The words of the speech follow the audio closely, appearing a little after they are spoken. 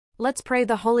Let's pray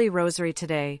the Holy Rosary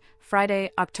today, Friday,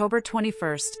 October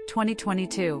 21st,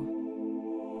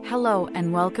 2022. Hello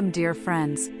and welcome, dear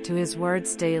friends, to His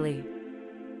Words Daily.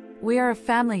 We are a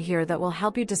family here that will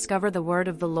help you discover the Word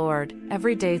of the Lord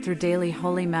every day through daily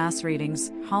Holy Mass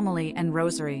readings, homily, and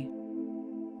Rosary.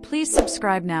 Please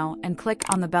subscribe now and click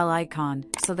on the bell icon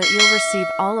so that you'll receive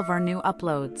all of our new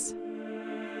uploads.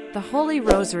 The Holy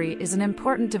Rosary is an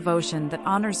important devotion that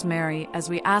honors Mary as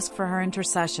we ask for her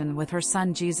intercession with her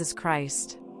Son Jesus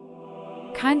Christ.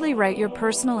 Kindly write your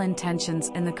personal intentions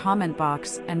in the comment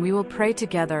box and we will pray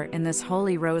together in this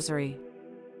Holy Rosary.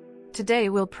 Today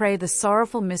we'll pray the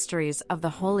Sorrowful Mysteries of the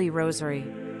Holy Rosary.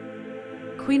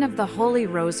 Queen of the Holy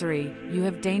Rosary, you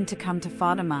have deigned to come to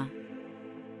Fatima,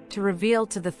 to reveal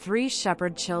to the three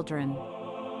shepherd children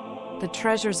the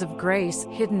treasures of grace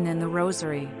hidden in the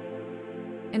Rosary.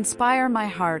 Inspire my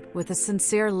heart with a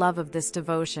sincere love of this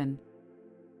devotion,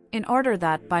 in order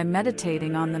that by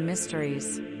meditating on the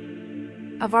mysteries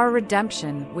of our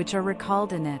redemption which are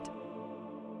recalled in it,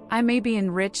 I may be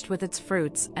enriched with its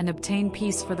fruits and obtain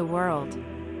peace for the world,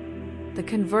 the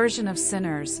conversion of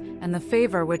sinners, and the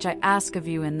favor which I ask of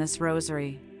you in this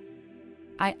Rosary.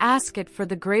 I ask it for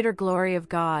the greater glory of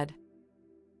God,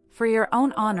 for your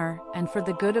own honor and for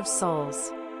the good of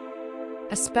souls,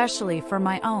 especially for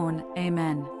my own.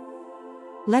 Amen.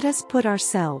 Let us put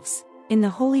ourselves in the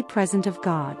holy presence of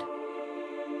God.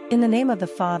 In the name of the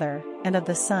Father, and of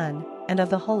the Son, and of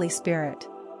the Holy Spirit.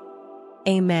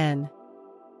 Amen.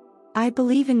 I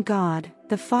believe in God,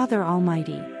 the Father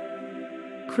Almighty,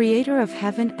 creator of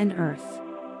heaven and earth,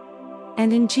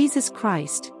 and in Jesus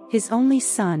Christ, His only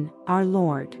Son, our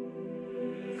Lord,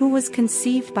 who was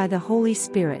conceived by the Holy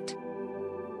Spirit,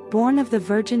 born of the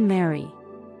Virgin Mary,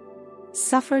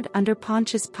 suffered under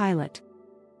Pontius Pilate,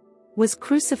 was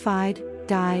crucified,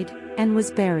 died, and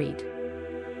was buried.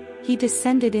 He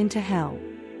descended into hell.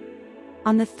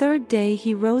 On the third day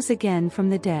He rose again from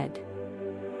the dead.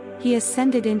 He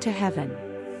ascended into heaven,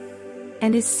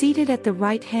 and is seated at the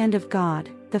right hand of God,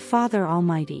 the Father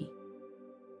Almighty.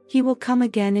 He will come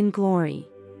again in glory,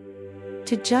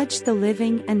 to judge the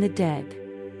living and the dead.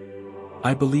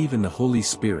 I believe in the Holy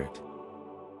Spirit,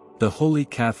 the Holy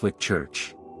Catholic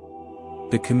Church,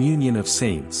 the communion of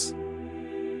saints,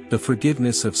 the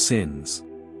forgiveness of sins,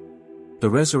 the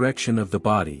resurrection of the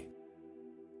body,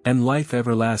 and life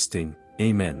everlasting.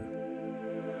 Amen.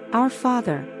 Our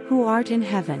Father, who art in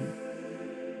heaven,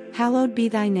 hallowed be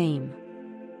thy name.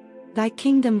 Thy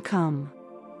kingdom come.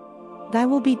 Thy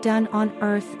will be done on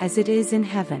earth as it is in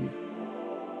heaven.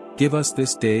 Give us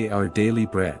this day our daily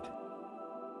bread.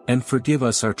 And forgive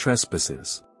us our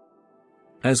trespasses,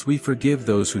 as we forgive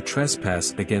those who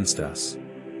trespass against us.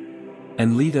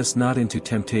 And lead us not into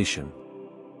temptation,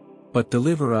 but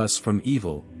deliver us from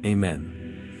evil.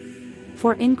 Amen.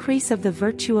 For increase of the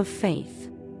virtue of faith.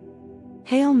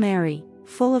 Hail Mary,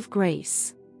 full of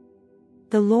grace,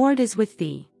 the Lord is with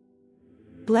thee.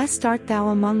 Blessed art thou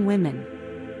among women,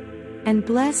 and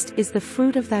blessed is the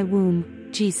fruit of thy womb,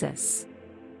 Jesus.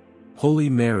 Holy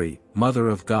Mary, Mother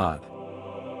of God,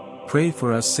 pray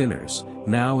for us sinners,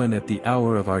 now and at the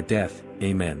hour of our death.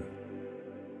 Amen.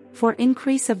 For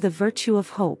increase of the virtue of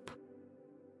hope.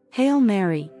 Hail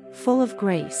Mary, full of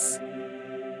grace,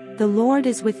 the Lord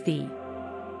is with thee.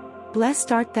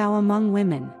 Blessed art thou among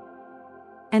women,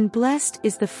 and blessed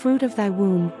is the fruit of thy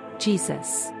womb,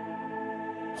 Jesus.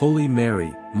 Holy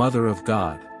Mary, Mother of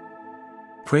God,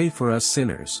 pray for us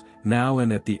sinners, now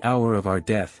and at the hour of our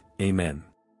death. Amen.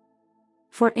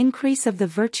 For increase of the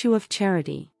virtue of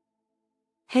charity.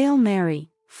 Hail Mary,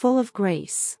 full of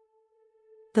grace,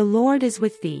 the Lord is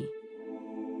with thee.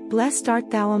 Blessed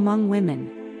art thou among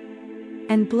women,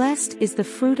 and blessed is the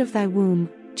fruit of thy womb,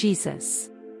 Jesus.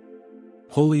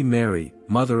 Holy Mary,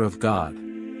 Mother of God,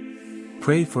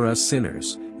 pray for us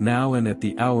sinners, now and at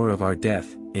the hour of our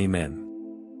death. Amen.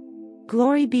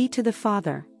 Glory be to the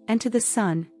Father, and to the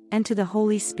Son, and to the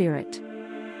Holy Spirit.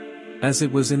 As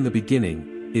it was in the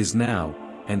beginning, is now,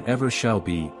 and ever shall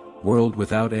be, world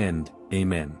without end.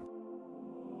 Amen.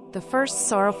 The first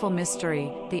sorrowful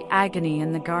mystery, the agony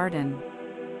in the garden.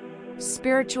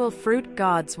 Spiritual fruit.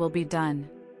 God's will be done.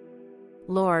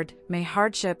 Lord, may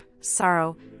hardship,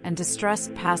 sorrow, and distress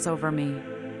pass over me.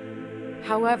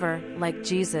 However, like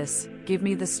Jesus, give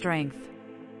me the strength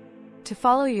to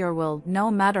follow your will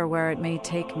no matter where it may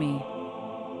take me.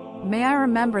 May I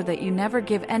remember that you never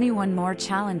give anyone more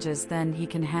challenges than he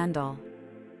can handle.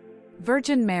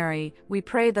 Virgin Mary, we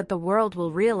pray that the world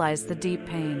will realize the deep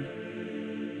pain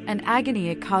and agony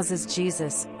it causes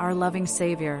Jesus, our loving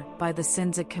Savior, by the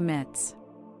sins it commits.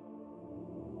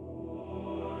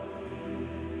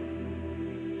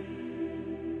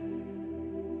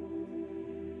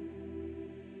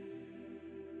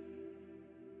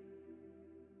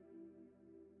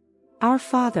 Our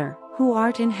Father, who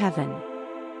art in heaven,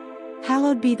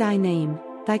 hallowed be thy name,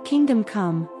 thy kingdom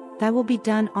come, thy will be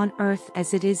done on earth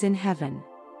as it is in heaven.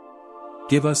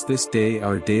 Give us this day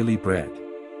our daily bread.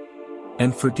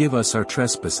 And forgive us our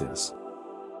trespasses,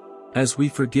 as we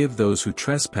forgive those who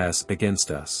trespass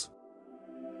against us.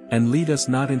 And lead us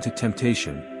not into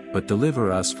temptation, but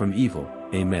deliver us from evil.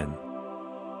 Amen.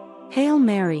 Hail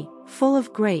Mary, full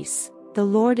of grace, the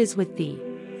Lord is with thee.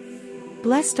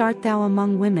 Blessed art thou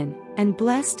among women, and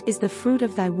blessed is the fruit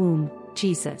of thy womb,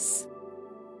 Jesus.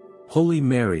 Holy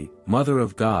Mary, Mother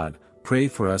of God, pray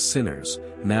for us sinners,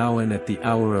 now and at the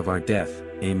hour of our death.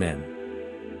 Amen.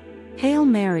 Hail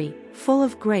Mary, full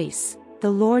of grace,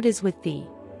 the Lord is with thee.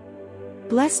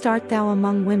 Blessed art thou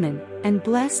among women, and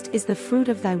blessed is the fruit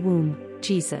of thy womb,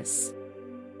 Jesus.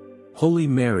 Holy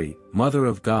Mary, Mother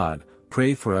of God,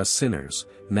 pray for us sinners,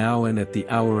 now and at the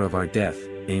hour of our death.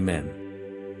 Amen.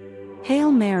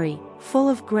 Hail Mary, full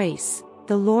of grace,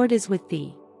 the Lord is with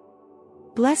thee.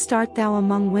 Blessed art thou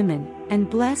among women, and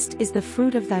blessed is the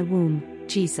fruit of thy womb,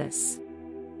 Jesus.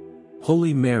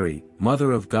 Holy Mary,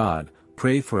 Mother of God,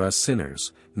 pray for us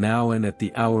sinners, now and at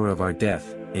the hour of our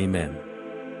death. Amen.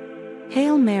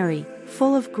 Hail Mary,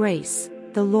 full of grace,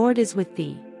 the Lord is with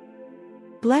thee.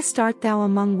 Blessed art thou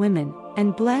among women,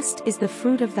 and blessed is the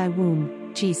fruit of thy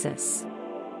womb, Jesus.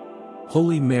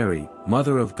 Holy Mary,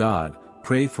 Mother of God,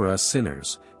 pray for us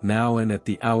sinners, now and at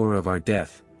the hour of our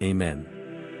death. Amen.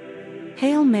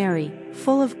 Hail Mary,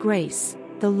 full of grace,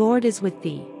 the Lord is with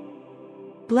thee.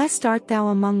 Blessed art thou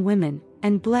among women,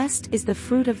 and blessed is the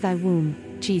fruit of thy womb,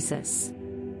 Jesus.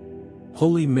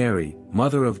 Holy Mary,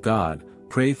 Mother of God,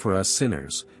 pray for us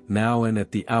sinners, now and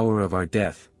at the hour of our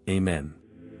death. Amen.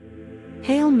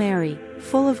 Hail Mary,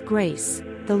 full of grace,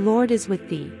 the Lord is with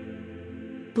thee.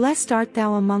 Blessed art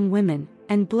thou among women,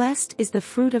 and blessed is the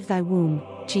fruit of thy womb,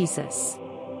 Jesus.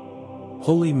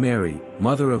 Holy Mary,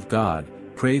 Mother of God,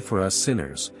 pray for us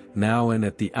sinners, now and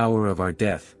at the hour of our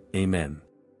death. Amen.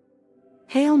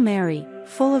 Hail Mary,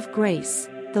 full of grace,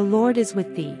 the Lord is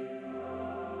with thee.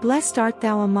 Blessed art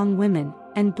thou among women,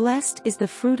 and blessed is the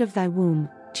fruit of thy womb,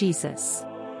 Jesus.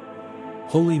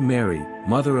 Holy Mary,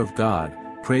 Mother of God,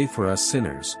 pray for us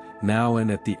sinners, now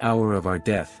and at the hour of our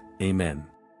death. Amen.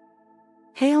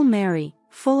 Hail Mary,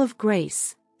 full of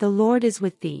grace, the Lord is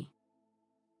with thee.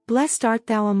 Blessed art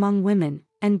thou among women,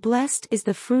 and blessed is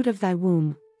the fruit of thy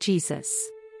womb, Jesus.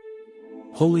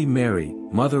 Holy Mary,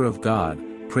 Mother of God,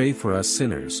 pray for us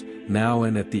sinners, now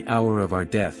and at the hour of our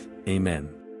death. Amen.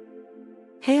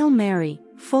 Hail Mary,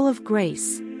 full of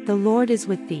grace, the Lord is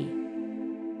with thee.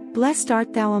 Blessed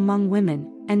art thou among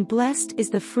women, and blessed is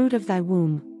the fruit of thy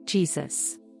womb,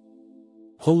 Jesus.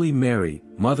 Holy Mary,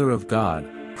 Mother of God,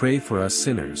 pray for us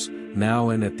sinners, now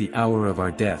and at the hour of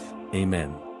our death.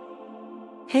 Amen.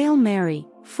 Hail Mary,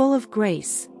 full of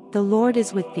grace, the Lord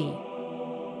is with thee.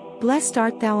 Blessed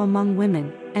art thou among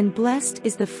women, and blessed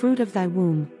is the fruit of thy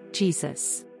womb,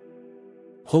 Jesus.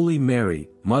 Holy Mary,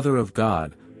 Mother of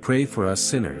God, pray for us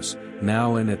sinners,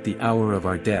 now and at the hour of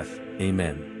our death.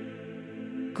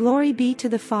 Amen. Glory be to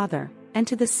the Father, and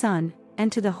to the Son,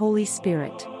 and to the Holy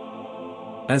Spirit.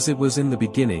 As it was in the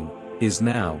beginning, is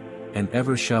now, and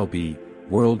ever shall be,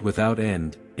 world without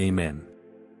end. Amen.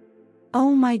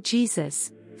 O my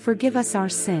Jesus, forgive us our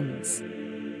sins.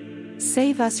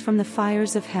 Save us from the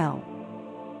fires of hell.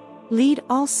 Lead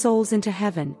all souls into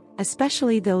heaven,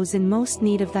 especially those in most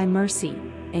need of thy mercy.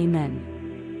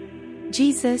 Amen.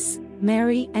 Jesus,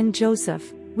 Mary and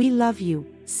Joseph, we love you,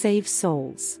 save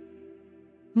souls.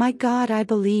 My God, I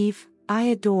believe, I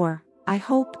adore, I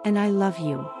hope and I love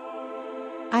you.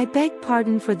 I beg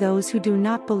pardon for those who do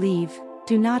not believe,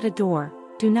 do not adore,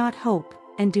 do not hope,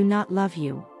 and do not love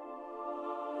you.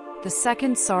 The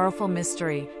second sorrowful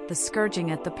mystery, the scourging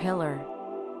at the pillar.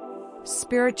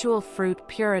 Spiritual fruit,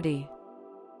 purity.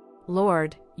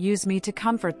 Lord, use me to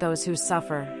comfort those who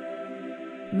suffer.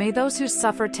 May those who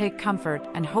suffer take comfort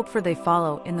and hope, for they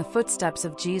follow in the footsteps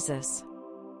of Jesus.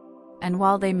 And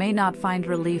while they may not find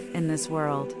relief in this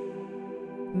world,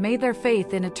 may their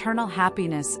faith in eternal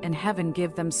happiness in heaven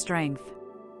give them strength.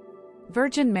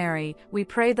 Virgin Mary, we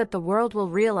pray that the world will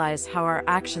realize how our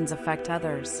actions affect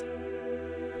others.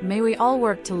 May we all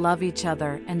work to love each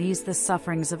other and ease the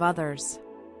sufferings of others,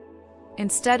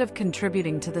 instead of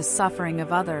contributing to the suffering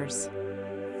of others.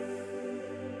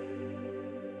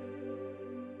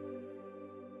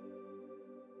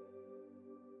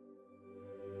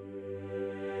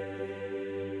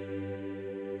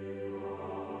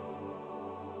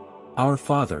 Our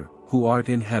Father, who art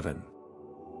in heaven,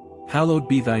 hallowed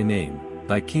be thy name,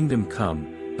 thy kingdom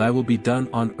come, thy will be done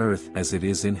on earth as it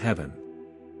is in heaven.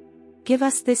 Give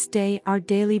us this day our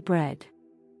daily bread.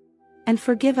 and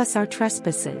forgive us our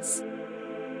trespasses,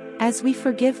 as we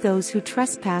forgive those who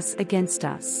trespass against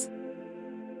us.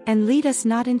 And lead us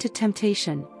not into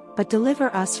temptation, but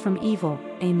deliver us from evil.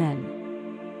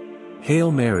 Amen. Hail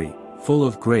Mary, full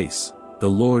of grace, the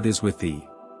Lord is with thee.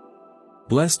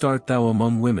 Blessed art thou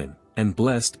among women, and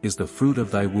blessed is the fruit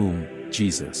of thy womb,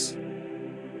 Jesus.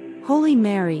 Holy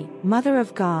Mary, Mother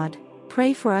of God,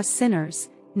 pray for us sinners,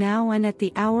 now and at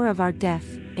the hour of our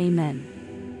death.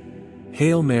 Amen.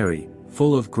 Hail Mary,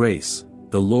 full of grace,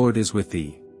 the Lord is with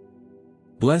thee.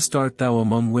 Blessed art thou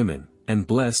among women, and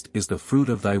blessed is the fruit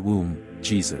of thy womb,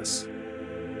 Jesus.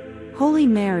 Holy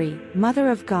Mary, Mother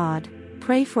of God,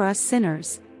 pray for us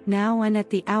sinners, now and at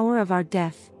the hour of our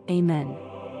death. Amen.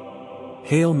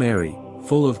 Hail Mary,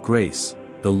 full of grace,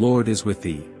 the Lord is with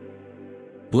thee.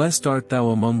 Blessed art thou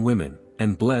among women,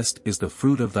 and blessed is the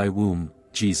fruit of thy womb,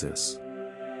 Jesus.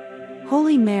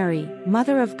 Holy Mary,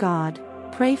 Mother of God,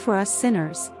 pray for us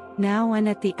sinners, now and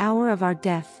at the hour of our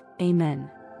death. Amen.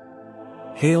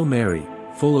 Hail Mary,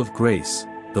 full of grace,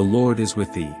 the Lord is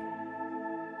with thee.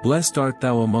 Blessed art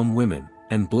thou among women,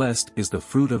 and blessed is the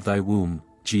fruit of thy womb,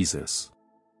 Jesus.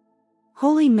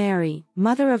 Holy Mary,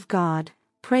 Mother of God,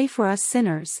 pray for us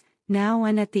sinners, now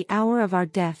and at the hour of our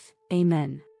death.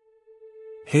 Amen.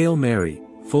 Hail Mary,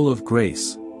 full of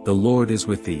grace, the Lord is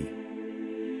with thee.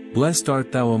 Blessed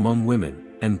art thou among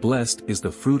women, and blessed is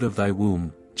the fruit of thy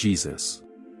womb, Jesus.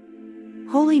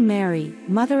 Holy Mary,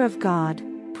 Mother of God,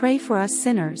 pray for us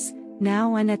sinners,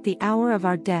 now and at the hour of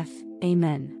our death.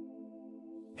 Amen.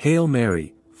 Hail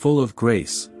Mary, full of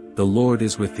grace, the Lord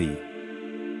is with thee.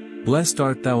 Blessed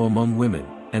art thou among women,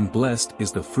 and blessed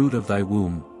is the fruit of thy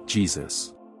womb,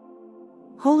 Jesus.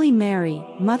 Holy Mary,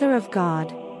 Mother of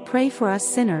God, pray for us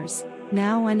sinners,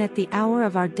 now and at the hour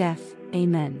of our death.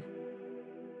 Amen.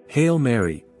 Hail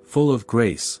Mary, full of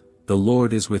grace, the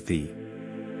Lord is with thee.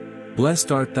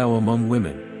 Blessed art thou among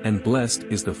women, and blessed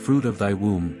is the fruit of thy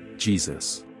womb,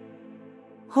 Jesus.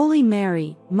 Holy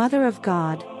Mary, Mother of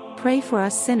God, pray for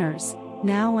us sinners,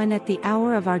 now and at the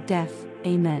hour of our death.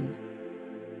 Amen.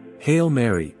 Hail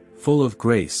Mary, full of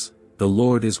grace, the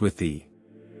Lord is with thee.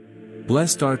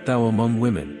 Blessed art thou among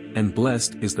women, and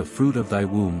blessed is the fruit of thy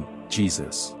womb,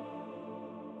 Jesus.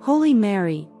 Holy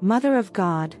Mary, Mother of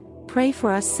God, pray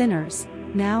for us sinners,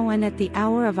 now and at the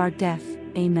hour of our death.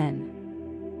 Amen.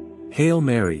 Hail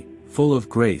Mary, full of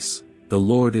grace, the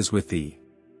Lord is with thee.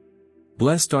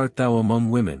 Blessed art thou among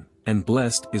women, and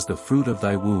blessed is the fruit of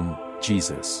thy womb,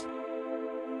 Jesus.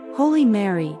 Holy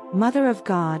Mary, Mother of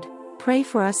God, pray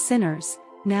for us sinners,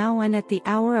 now and at the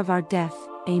hour of our death.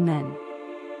 Amen.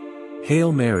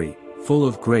 Hail Mary, full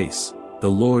of grace, the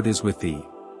Lord is with thee.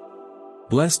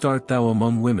 Blessed art thou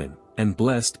among women, and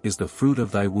blessed is the fruit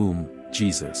of thy womb,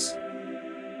 Jesus.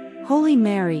 Holy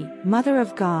Mary, Mother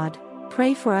of God,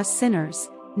 pray for us sinners,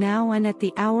 now and at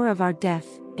the hour of our death.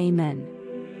 Amen.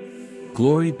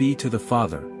 Glory be to the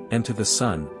Father, and to the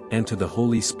Son, and to the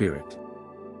Holy Spirit.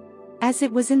 As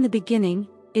it was in the beginning,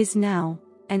 is now,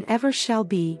 and ever shall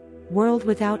be, world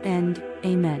without end.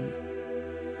 Amen.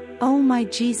 O my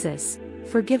Jesus,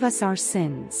 forgive us our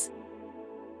sins.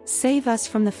 Save us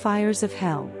from the fires of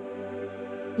hell.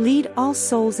 Lead all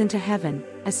souls into heaven,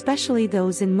 especially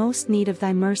those in most need of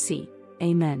thy mercy.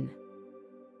 Amen.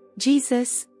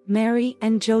 Jesus, Mary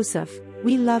and Joseph,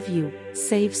 we love you,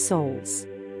 save souls.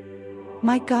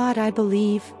 My God, I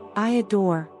believe, I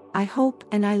adore, I hope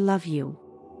and I love you.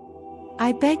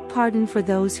 I beg pardon for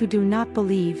those who do not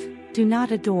believe, do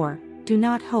not adore, do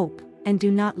not hope, and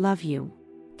do not love you.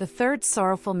 The third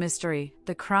sorrowful mystery,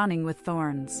 the crowning with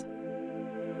thorns.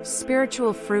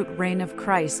 Spiritual fruit, reign of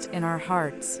Christ in our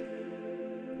hearts.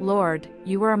 Lord,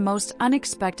 you are a most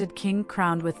unexpected King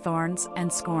crowned with thorns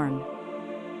and scorn.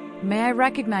 May I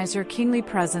recognize your kingly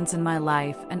presence in my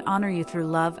life and honor you through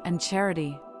love and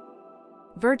charity.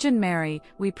 Virgin Mary,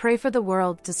 we pray for the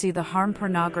world to see the harm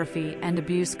pornography and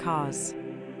abuse cause.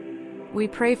 We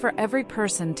pray for every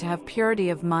person to have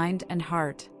purity of mind and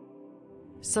heart,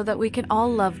 so that we can all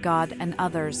love God and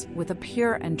others with a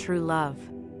pure and true love.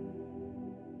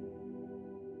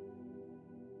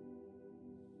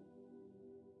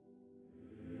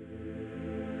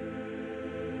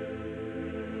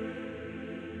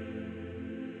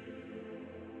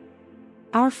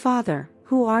 Our Father,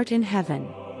 who art in heaven,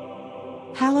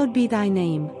 hallowed be thy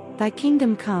name, thy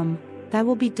kingdom come, thy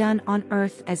will be done on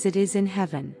earth as it is in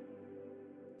heaven.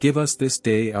 Give us this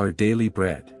day our daily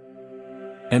bread.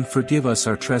 And forgive us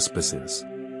our trespasses,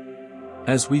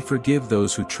 as we forgive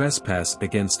those who trespass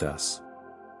against us.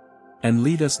 And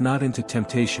lead us not into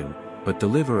temptation, but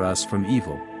deliver us from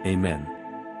evil. Amen.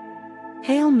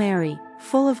 Hail Mary,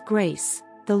 full of grace,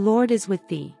 the Lord is with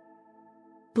thee.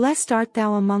 Blessed art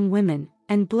thou among women,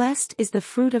 and blessed is the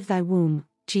fruit of thy womb,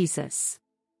 Jesus.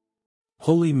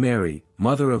 Holy Mary,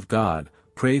 Mother of God,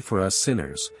 pray for us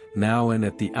sinners, now and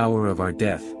at the hour of our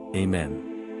death.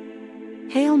 Amen.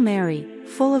 Hail Mary,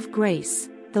 full of grace,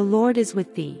 the Lord is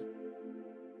with thee.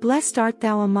 Blessed art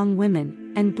thou among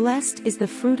women, and blessed is the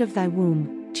fruit of thy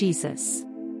womb, Jesus.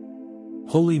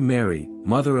 Holy Mary,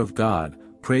 Mother of God,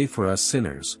 pray for us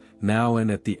sinners, now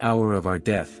and at the hour of our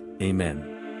death.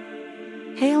 Amen.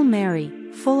 Hail Mary,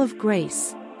 full of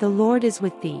grace, the Lord is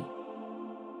with thee.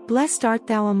 Blessed art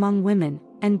thou among women,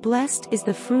 and blessed is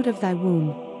the fruit of thy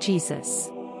womb, Jesus.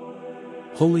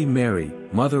 Holy Mary,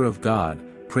 Mother of God,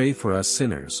 pray for us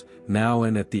sinners, now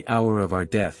and at the hour of our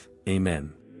death.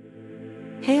 Amen.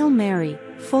 Hail Mary,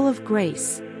 full of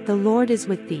grace, the Lord is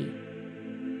with thee.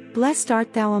 Blessed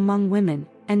art thou among women,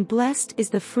 and blessed is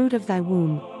the fruit of thy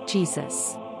womb,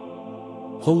 Jesus.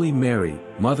 Holy Mary,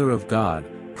 Mother of God,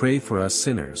 pray for us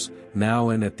sinners, now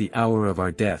and at the hour of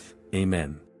our death.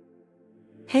 Amen.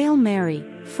 Hail Mary,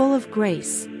 full of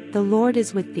grace, the Lord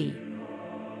is with thee.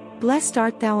 Blessed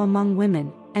art thou among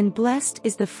women, and blessed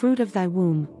is the fruit of thy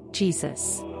womb,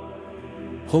 Jesus.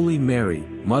 Holy Mary,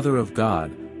 Mother of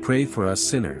God, pray for us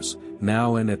sinners,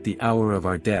 now and at the hour of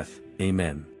our death.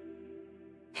 Amen.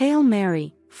 Hail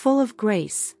Mary, full of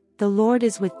grace, the Lord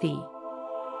is with thee.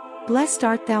 Blessed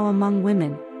art thou among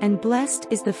women, and blessed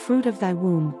is the fruit of thy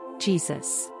womb,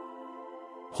 Jesus.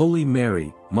 Holy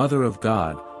Mary, Mother of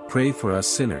God, pray for us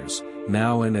sinners,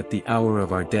 now and at the hour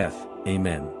of our death.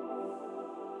 Amen.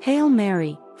 Hail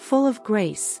Mary, full of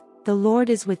grace, the Lord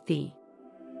is with thee.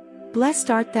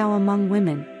 Blessed art thou among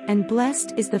women, and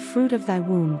blessed is the fruit of thy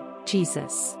womb,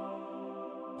 Jesus.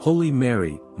 Holy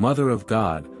Mary, Mother of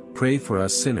God, pray for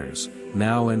us sinners,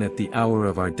 now and at the hour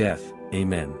of our death.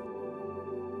 Amen.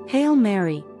 Hail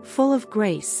Mary, full of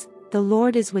grace, the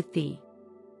Lord is with thee.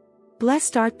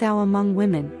 Blessed art thou among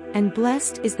women, and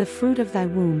blessed is the fruit of thy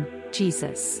womb,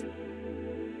 Jesus.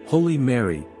 Holy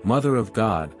Mary, Mother of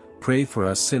God, pray for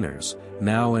us sinners,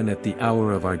 now and at the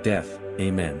hour of our death.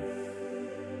 Amen.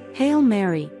 Hail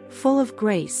Mary, full of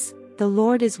grace, the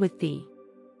Lord is with thee.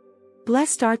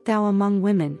 Blessed art thou among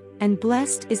women, and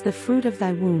blessed is the fruit of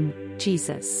thy womb,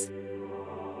 Jesus.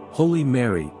 Holy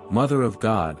Mary, Mother of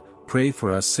God, pray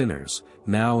for us sinners,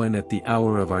 now and at the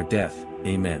hour of our death.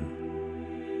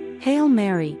 Amen. Hail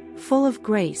Mary, full of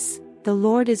grace, the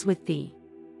Lord is with thee.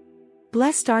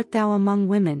 Blessed art thou among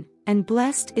women, and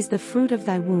blessed is the fruit of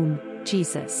thy womb,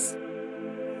 Jesus.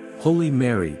 Holy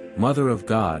Mary, Mother of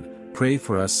God, pray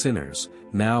for us sinners,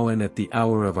 now and at the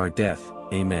hour of our death.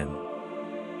 Amen.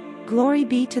 Glory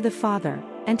be to the Father,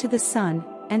 and to the Son,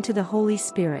 and to the Holy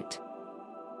Spirit.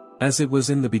 As it was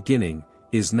in the beginning,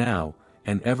 is now,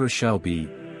 and ever shall be,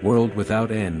 world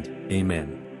without end.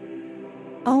 Amen.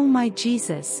 O my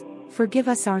Jesus, forgive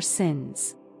us our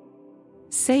sins.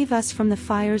 Save us from the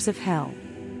fires of hell.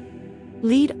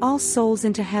 Lead all souls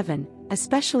into heaven,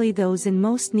 especially those in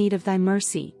most need of thy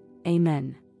mercy.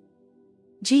 Amen.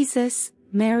 Jesus,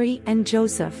 Mary and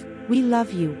Joseph, we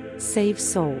love you, save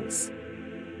souls.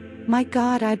 My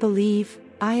God, I believe,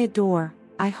 I adore,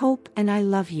 I hope and I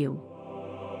love you.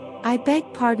 I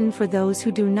beg pardon for those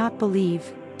who do not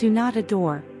believe, do not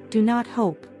adore, do not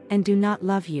hope, and do not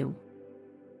love you.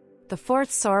 The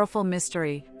fourth sorrowful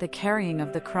mystery, the carrying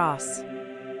of the cross.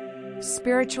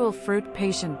 Spiritual fruit,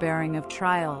 patient bearing of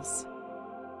trials.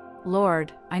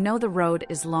 Lord, I know the road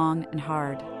is long and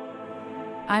hard.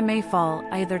 I may fall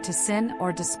either to sin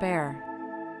or despair.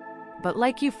 But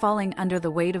like you falling under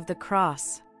the weight of the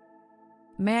cross,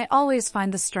 may I always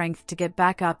find the strength to get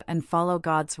back up and follow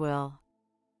God's will.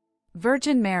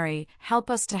 Virgin Mary, help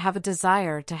us to have a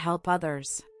desire to help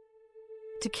others,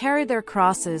 to carry their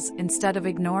crosses instead of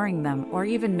ignoring them or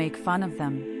even make fun of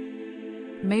them.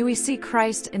 May we see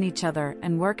Christ in each other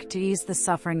and work to ease the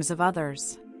sufferings of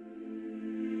others.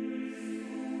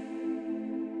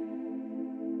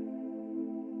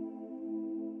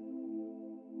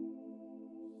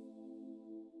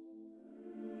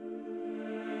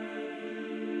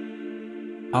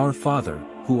 Our Father,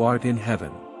 who art in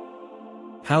heaven,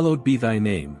 hallowed be thy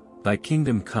name, thy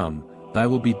kingdom come, thy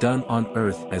will be done on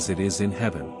earth as it is in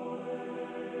heaven.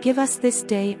 Give us this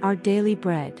day our daily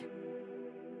bread.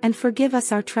 And forgive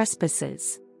us our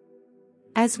trespasses,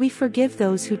 as we forgive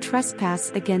those who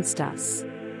trespass against us.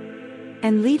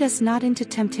 And lead us not into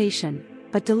temptation,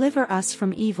 but deliver us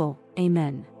from evil.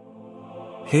 Amen.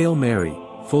 Hail Mary,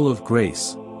 full of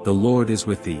grace, the Lord is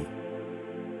with thee.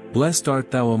 Blessed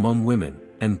art thou among women,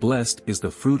 and blessed is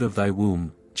the fruit of thy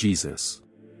womb, Jesus.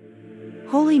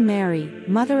 Holy Mary,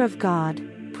 Mother of God,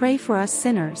 pray for us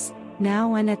sinners,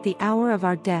 now and at the hour of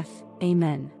our death.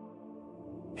 Amen.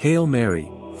 Hail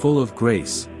Mary, full of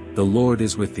grace, the Lord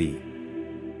is with thee.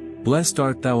 Blessed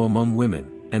art thou among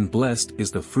women, and blessed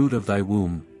is the fruit of thy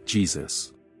womb,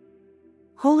 Jesus.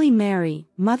 Holy Mary,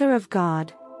 Mother of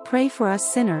God, pray for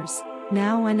us sinners,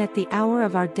 now and at the hour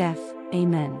of our death.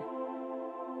 Amen.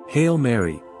 Hail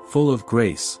Mary, full of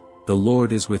grace, the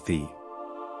Lord is with thee.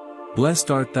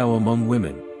 Blessed art thou among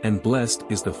women, and blessed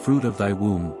is the fruit of thy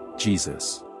womb,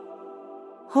 Jesus.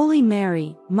 Holy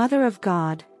Mary, Mother of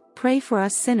God, pray for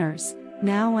us sinners,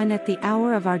 now and at the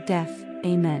hour of our death.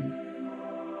 Amen.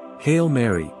 Hail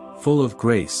Mary, full of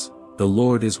grace, the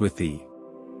Lord is with thee.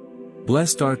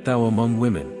 Blessed art thou among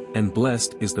women, and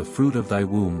blessed is the fruit of thy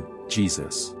womb,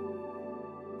 Jesus.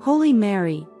 Holy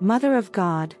Mary, Mother of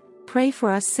God, pray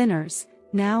for us sinners,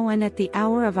 now and at the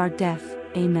hour of our death.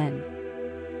 Amen.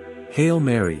 Hail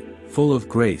Mary, full of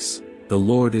grace, the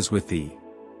Lord is with thee.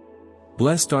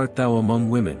 Blessed art thou among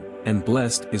women, and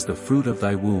blessed is the fruit of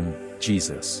thy womb,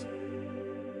 Jesus.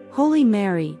 Holy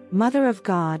Mary, Mother of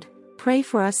God, pray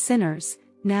for us sinners,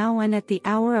 now and at the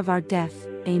hour of our death.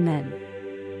 Amen.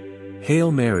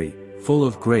 Hail Mary, full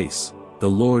of grace, the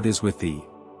Lord is with thee.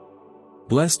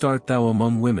 Blessed art thou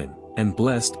among women, and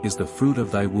blessed is the fruit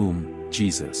of thy womb,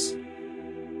 Jesus.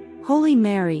 Holy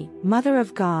Mary, Mother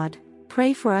of God,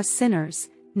 pray for us sinners,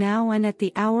 now and at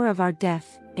the hour of our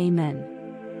death.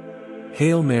 Amen.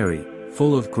 Hail Mary,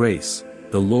 full of grace,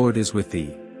 the Lord is with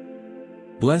thee.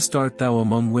 Blessed art thou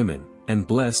among women, and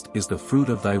blessed is the fruit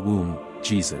of thy womb,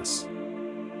 Jesus.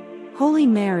 Holy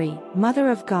Mary, Mother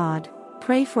of God,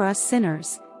 pray for us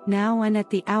sinners, now and at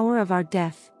the hour of our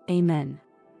death. Amen.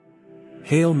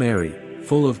 Hail Mary,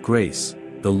 full of grace,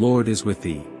 the Lord is with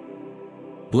thee.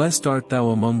 Blessed art thou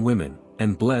among women,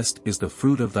 and blessed is the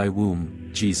fruit of thy womb,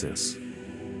 Jesus.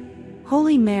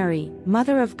 Holy Mary,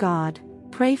 Mother of God,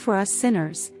 pray for us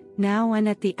sinners, now and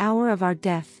at the hour of our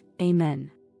death.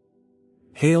 Amen.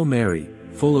 Hail Mary,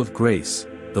 full of grace,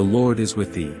 the Lord is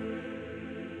with thee.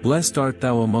 Blessed art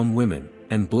thou among women,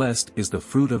 and blessed is the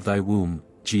fruit of thy womb,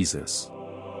 Jesus.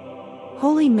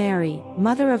 Holy Mary,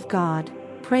 Mother of God,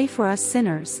 pray for us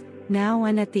sinners, now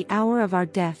and at the hour of our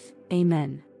death.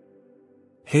 Amen.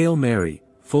 Hail Mary,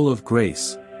 full of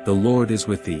grace, the Lord is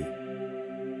with thee.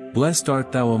 Blessed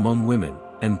art thou among women,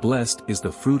 and blessed is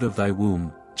the fruit of thy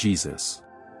womb, Jesus.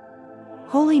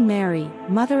 Holy Mary,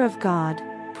 Mother of God,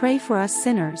 pray for us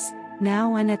sinners,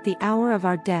 now and at the hour of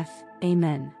our death.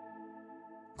 Amen.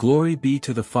 Glory be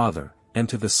to the Father, and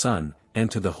to the Son,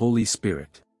 and to the Holy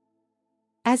Spirit.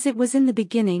 As it was in the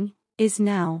beginning, is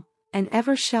now, and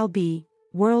ever shall be,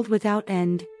 world without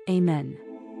end. Amen.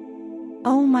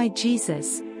 O my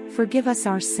Jesus, forgive us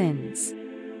our sins.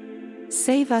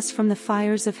 Save us from the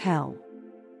fires of hell.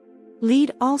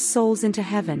 Lead all souls into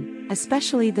heaven,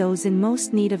 especially those in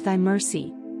most need of thy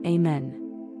mercy. Amen.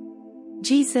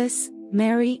 Jesus,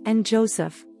 Mary and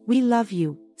Joseph, we love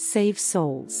you, save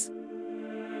souls.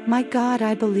 My God,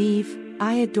 I believe,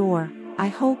 I adore, I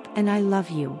hope and I love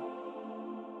you.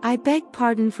 I beg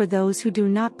pardon for those who do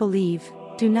not believe,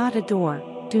 do not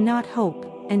adore, do not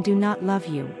hope, and do not love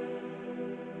you.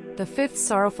 The fifth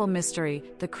sorrowful mystery,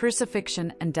 the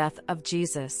crucifixion and death of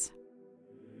Jesus.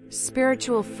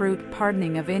 Spiritual fruit,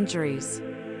 pardoning of injuries.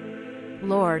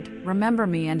 Lord, remember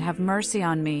me and have mercy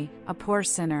on me, a poor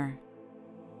sinner.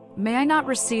 May I not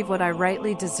receive what I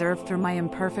rightly deserve through my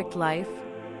imperfect life,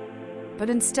 but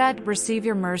instead receive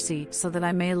your mercy so that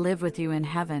I may live with you in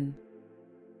heaven.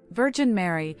 Virgin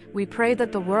Mary, we pray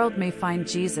that the world may find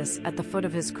Jesus at the foot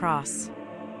of his cross,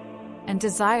 and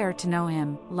desire to know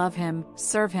him, love him,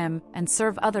 and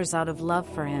serve others out of love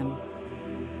for him.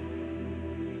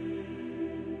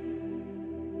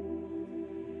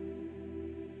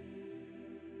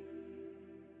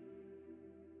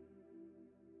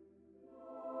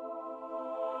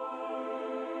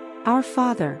 Our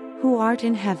Father, who art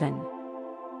in heaven,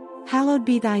 hallowed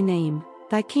be thy name,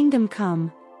 thy kingdom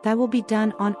come, thy will be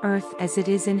done on earth as it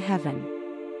is in heaven.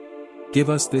 Give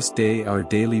us this day our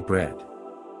daily bread.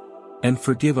 And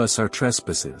forgive us our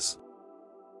trespasses,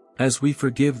 as we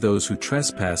forgive those who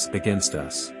trespass against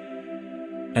us.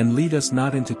 And lead us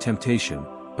not into temptation,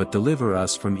 but deliver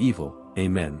us from evil.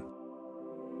 Amen.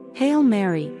 Hail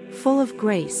Mary, full of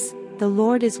grace, the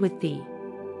Lord is with thee.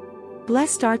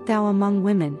 Blessed art thou among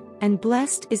women, and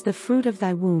blessed is the fruit of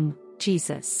thy womb,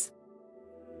 Jesus.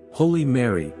 Holy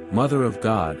Mary, Mother of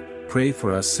God, pray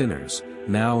for us sinners,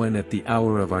 now and at the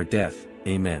hour of our death.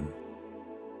 Amen.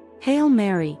 Hail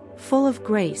Mary, full of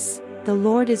grace, the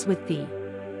Lord is with thee.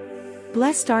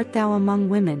 Blessed art thou among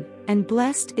women, and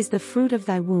blessed is the fruit of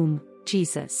thy womb,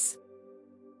 Jesus.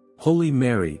 Holy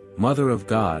Mary, Mother of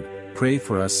God, pray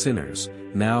for us sinners,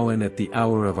 now and at the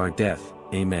hour of our death.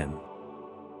 Amen.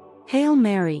 Hail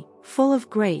Mary, full of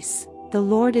grace, the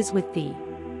Lord is with thee.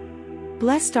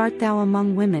 Blessed art thou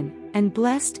among women, and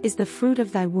blessed is the fruit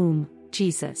of thy womb,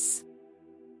 Jesus.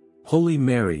 Holy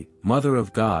Mary, Mother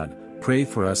of God, pray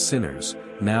for us sinners,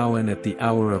 now and at the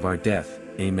hour of our death.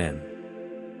 Amen.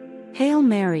 Hail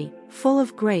Mary, full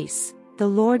of grace, the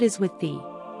Lord is with thee.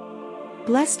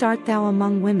 Blessed art thou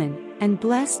among women, and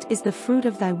blessed is the fruit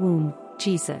of thy womb,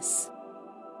 Jesus.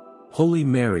 Holy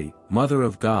Mary, Mother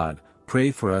of God,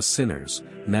 pray for us sinners,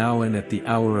 now and at the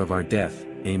hour of our death.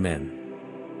 Amen.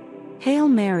 Hail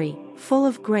Mary, full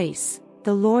of grace,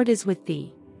 the Lord is with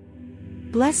thee.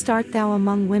 Blessed art thou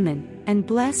among women, and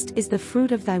blessed is the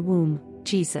fruit of thy womb,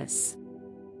 Jesus.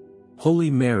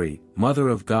 Holy Mary, Mother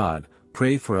of God,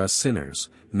 pray for us sinners,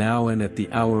 now and at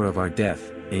the hour of our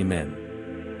death.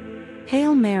 Amen.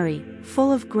 Hail Mary,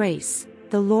 full of grace,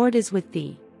 the Lord is with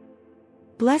thee.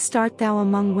 Blessed art thou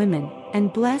among women,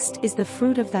 and blessed is the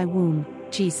fruit of thy womb,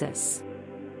 Jesus.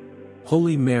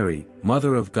 Holy Mary,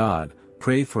 Mother of God,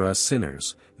 pray for us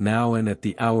sinners, now and at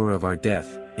the hour of our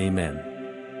death.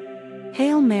 Amen.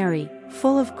 Hail Mary,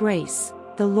 full of grace,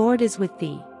 the Lord is with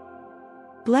thee.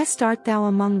 Blessed art thou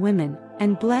among women,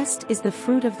 and blessed is the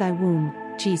fruit of thy womb,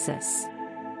 Jesus.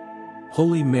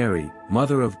 Holy Mary,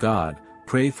 Mother of God,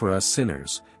 pray for us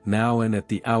sinners, now and at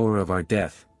the hour of our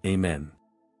death. Amen.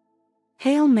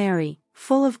 Hail Mary,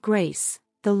 full of grace,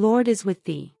 the Lord is with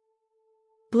thee.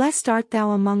 Blessed art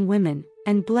thou among women,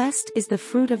 and blessed is the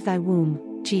fruit of thy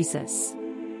womb, Jesus.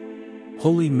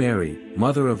 Holy Mary,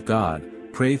 Mother of God,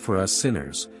 pray for us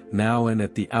sinners, now and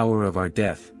at the hour of our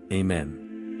death.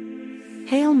 Amen.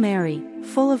 Hail Mary,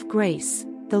 full of grace,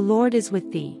 the Lord is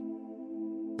with thee.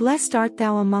 Blessed art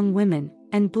thou among women,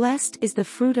 and blessed is the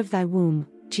fruit of thy womb,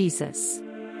 Jesus.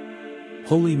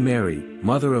 Holy Mary,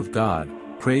 Mother of God,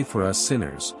 pray for us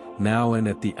sinners, now and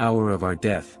at the hour of our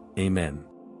death. Amen.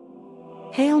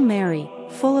 Hail Mary,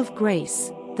 full of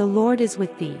grace, the Lord is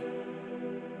with thee.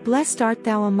 Blessed art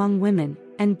thou among women,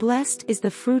 and blessed is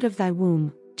the fruit of thy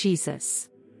womb, Jesus.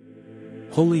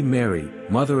 Holy Mary,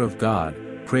 Mother of God,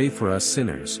 pray for us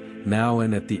sinners, now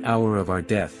and at the hour of our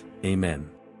death. Amen.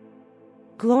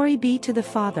 Glory be to the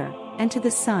Father, and to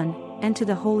the Son, and to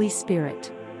the Holy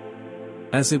Spirit.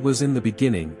 As it was in the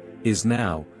beginning, is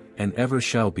now, and ever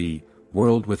shall be,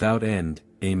 world without end.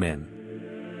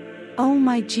 Amen. O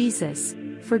my Jesus,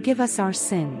 forgive us our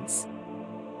sins.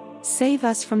 Save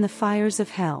us from the fires of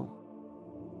hell.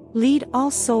 Lead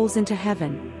all souls into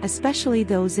heaven, especially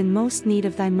those in most need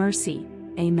of thy mercy.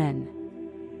 Amen.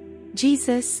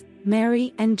 Jesus,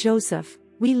 Mary and Joseph,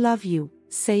 we love you,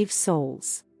 save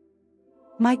souls.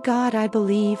 My God, I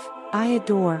believe, I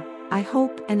adore, I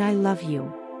hope and I love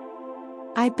you.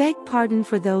 I beg pardon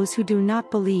for those who do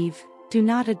not believe, do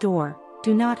not adore,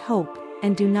 do not hope,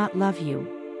 and do not love you.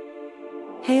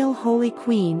 Hail Holy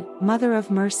Queen, Mother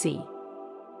of Mercy.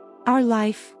 Our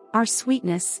life, our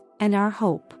sweetness, and our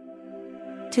hope.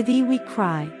 To thee we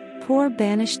cry, poor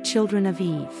banished children of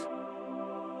Eve.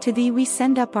 To thee we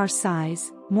send up our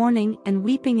sighs, mourning and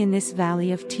weeping in this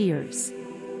valley of tears.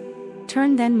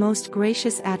 Turn then, most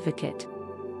gracious Advocate,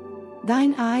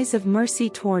 thine eyes of mercy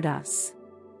toward us.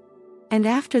 And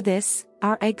after this,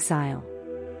 our exile,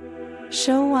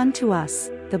 show unto us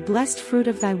the blessed fruit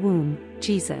of thy womb,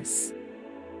 Jesus.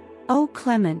 O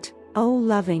clement, O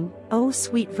loving, O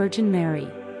sweet Virgin Mary,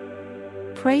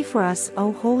 pray for us,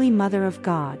 O Holy Mother of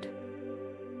God,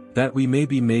 that we may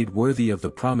be made worthy of the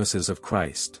promises of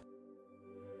Christ.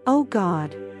 O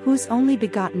God, whose only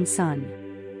begotten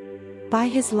Son, by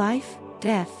his life,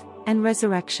 death, and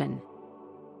resurrection,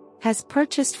 has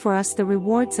purchased for us the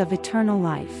rewards of eternal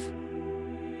life.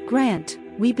 Grant,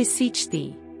 we beseech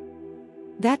thee,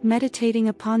 that meditating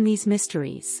upon these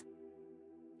mysteries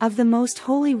of the most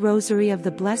holy Rosary of the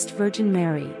Blessed Virgin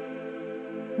Mary,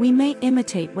 we may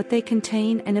imitate what they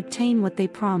contain and obtain what they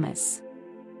promise.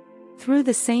 Through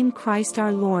the same Christ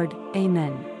our Lord.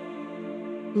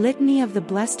 Amen. Litany of the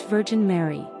Blessed Virgin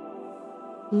Mary.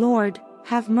 Lord,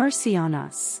 have mercy on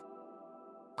us.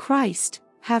 Christ,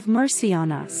 have mercy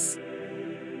on us.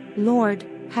 Lord,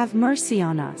 have mercy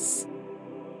on us.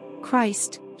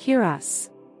 Christ, hear us.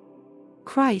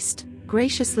 Christ,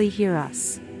 graciously hear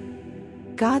us.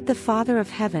 God the Father of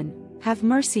heaven, have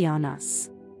mercy on us.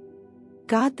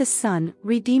 God the Son,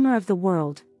 Redeemer of the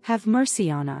world, have mercy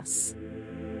on us.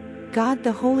 God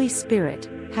the Holy Spirit,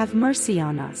 have mercy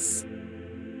on us.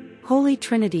 Holy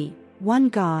Trinity, one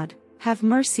God, have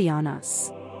mercy on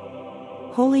us.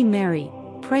 Holy Mary,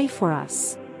 pray for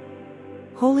us.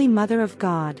 Holy Mother of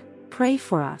God, pray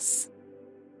for us.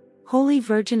 Holy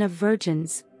Virgin of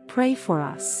Virgins, pray for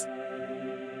us.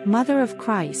 Mother of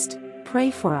Christ, pray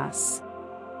for us.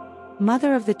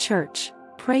 Mother of the Church,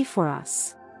 pray for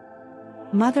us.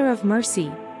 Mother of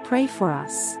mercy, pray for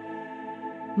us.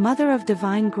 Mother of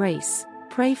divine grace,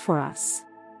 pray for us.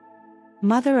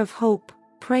 Mother of hope,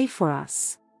 pray for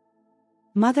us.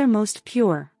 Mother most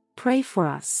pure, pray for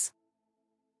us.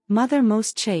 Mother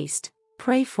most chaste,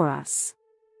 pray for us.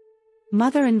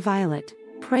 Mother inviolate,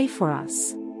 pray for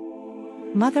us.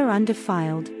 Mother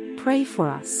undefiled, pray for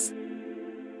us.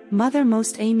 Mother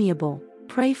most amiable,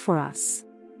 pray for us.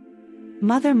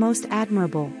 Mother most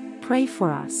admirable, pray for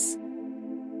us.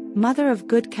 Mother of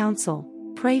good counsel,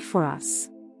 pray for us.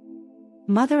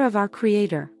 Mother of our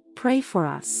Creator, pray for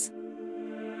us.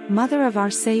 Mother of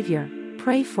our Savior,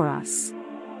 pray for us.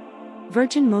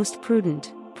 Virgin most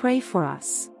prudent, pray for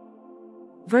us.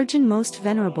 Virgin most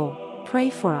venerable, pray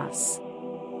for us.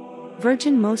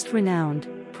 Virgin most renowned,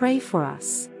 pray for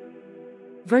us.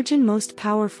 Virgin most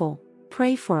powerful,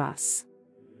 pray for us.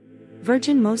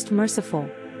 Virgin most merciful,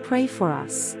 pray for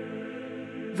us.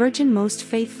 Virgin most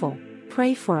faithful,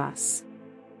 pray for us.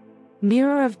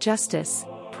 Mirror of justice,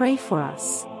 pray for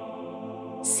us.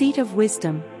 Seat of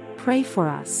wisdom, pray for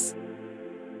us.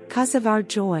 Cause of our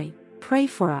joy, pray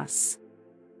for us.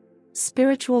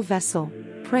 Spiritual vessel,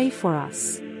 pray for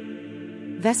us.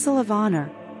 Vessel of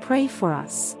honor, pray for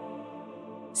us.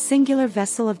 Singular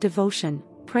vessel of devotion,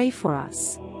 pray for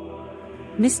us.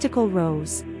 Mystical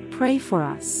rose, pray for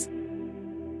us.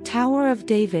 Tower of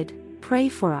David, pray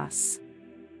for us.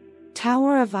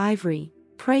 Tower of ivory,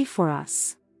 pray for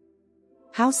us.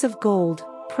 House of gold,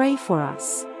 pray for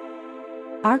us.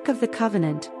 Ark of the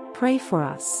covenant, pray for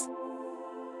us.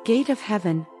 Gate of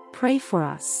heaven, pray for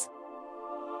us.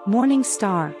 Morning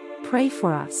star, pray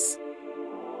for us.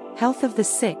 Health of the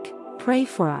sick, pray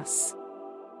for us.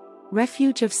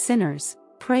 Refuge of sinners,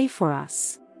 pray for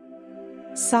us.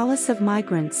 Solace of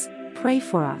migrants, pray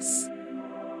for us.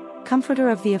 Comforter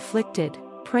of the afflicted,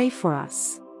 pray for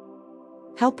us.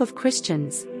 Help of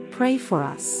Christians, pray for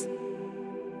us.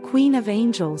 Queen of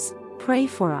angels, pray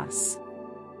for us.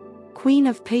 Queen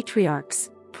of patriarchs,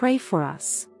 pray for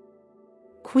us.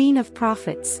 Queen of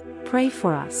prophets, pray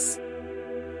for us.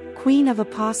 Queen of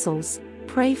apostles,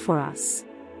 pray for us.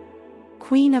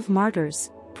 Queen of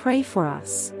martyrs, pray for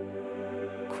us.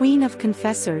 Queen of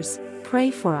confessors, pray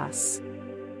for us.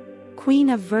 Queen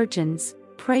of virgins,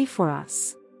 pray for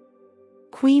us.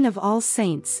 Queen of all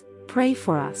saints, pray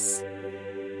for us.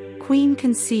 Queen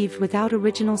conceived without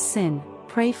original sin,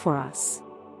 pray for us.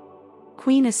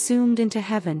 Queen assumed into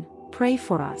heaven, pray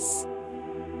for us.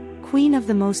 Queen of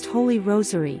the Most Holy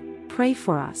Rosary, pray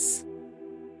for us.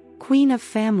 Queen of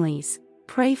families,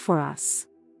 pray for us.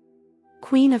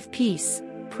 Queen of peace,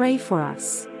 pray for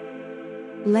us.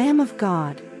 Lamb of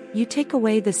God, you take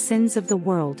away the sins of the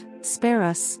world, spare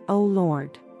us, O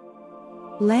Lord.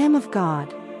 Lamb of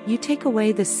God, you take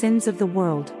away the sins of the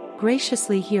world,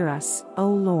 graciously hear us, O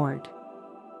Lord.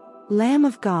 Lamb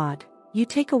of God, you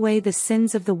take away the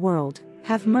sins of the world,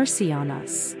 have mercy on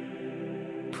us.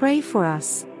 Pray for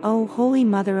us, O Holy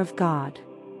Mother of God,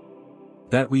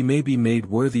 that we may be made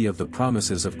worthy of the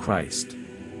promises of Christ.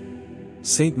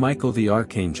 Saint Michael the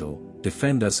Archangel,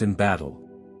 defend us in battle.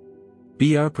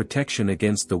 Be our protection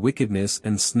against the wickedness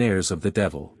and snares of the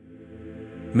devil.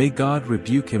 May God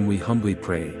rebuke him, we humbly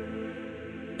pray.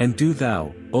 And do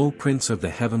thou, O Prince of the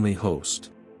heavenly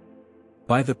host,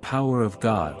 by the power of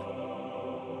God,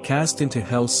 cast into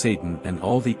hell Satan and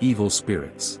all the evil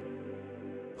spirits,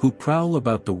 who prowl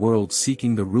about the world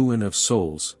seeking the ruin of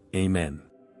souls. Amen.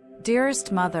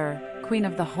 Dearest Mother, Queen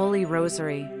of the Holy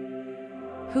Rosary,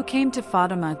 who came to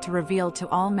Fatima to reveal to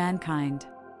all mankind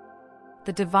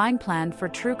the divine plan for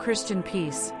true Christian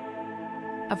peace,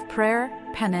 of prayer,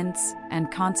 penance,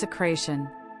 and consecration,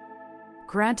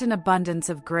 grant an abundance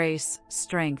of grace,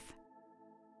 strength,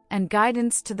 and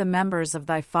guidance to the members of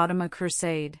thy Fatima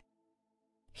Crusade,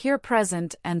 here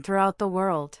present and throughout the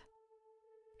world.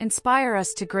 Inspire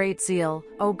us to great zeal,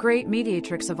 O great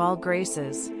mediatrix of all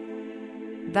graces,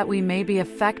 that we may be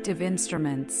effective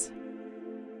instruments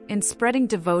in spreading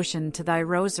devotion to thy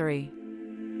rosary,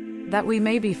 that we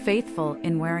may be faithful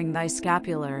in wearing thy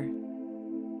scapular,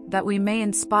 that we may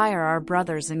inspire our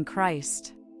brothers in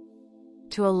Christ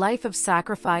to a life of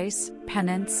sacrifice,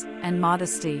 penance, and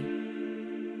modesty,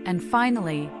 and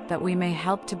finally, that we may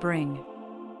help to bring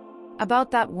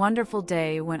about that wonderful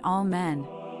day when all men,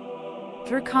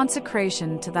 through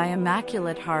consecration to thy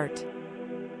immaculate heart,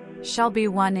 shall be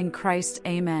one in Christ.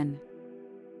 Amen.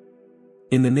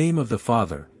 In the name of the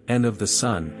Father, and of the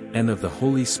Son, and of the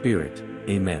Holy Spirit.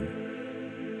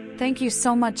 Amen. Thank you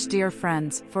so much, dear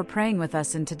friends, for praying with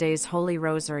us in today's Holy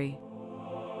Rosary.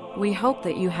 We hope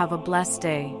that you have a blessed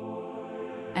day,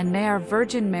 and may our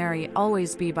Virgin Mary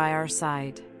always be by our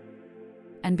side.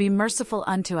 and be merciful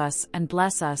unto us and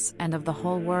bless us and of the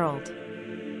whole world.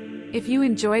 If you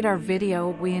enjoyed our video,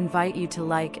 we invite you to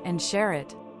like and share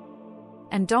it.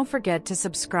 And don't forget to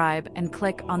subscribe and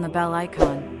click on the bell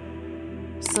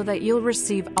icon so that you'll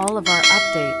receive all of our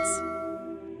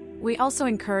updates. We also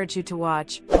encourage you to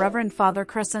watch Reverend Father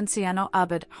Crescenciano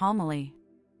Abad homily,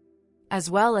 as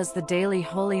well as the daily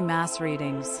Holy Mass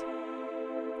readings.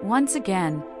 Once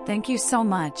again, thank you so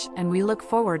much, and we look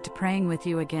forward to praying with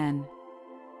you again.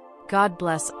 God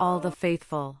bless all the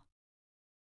faithful.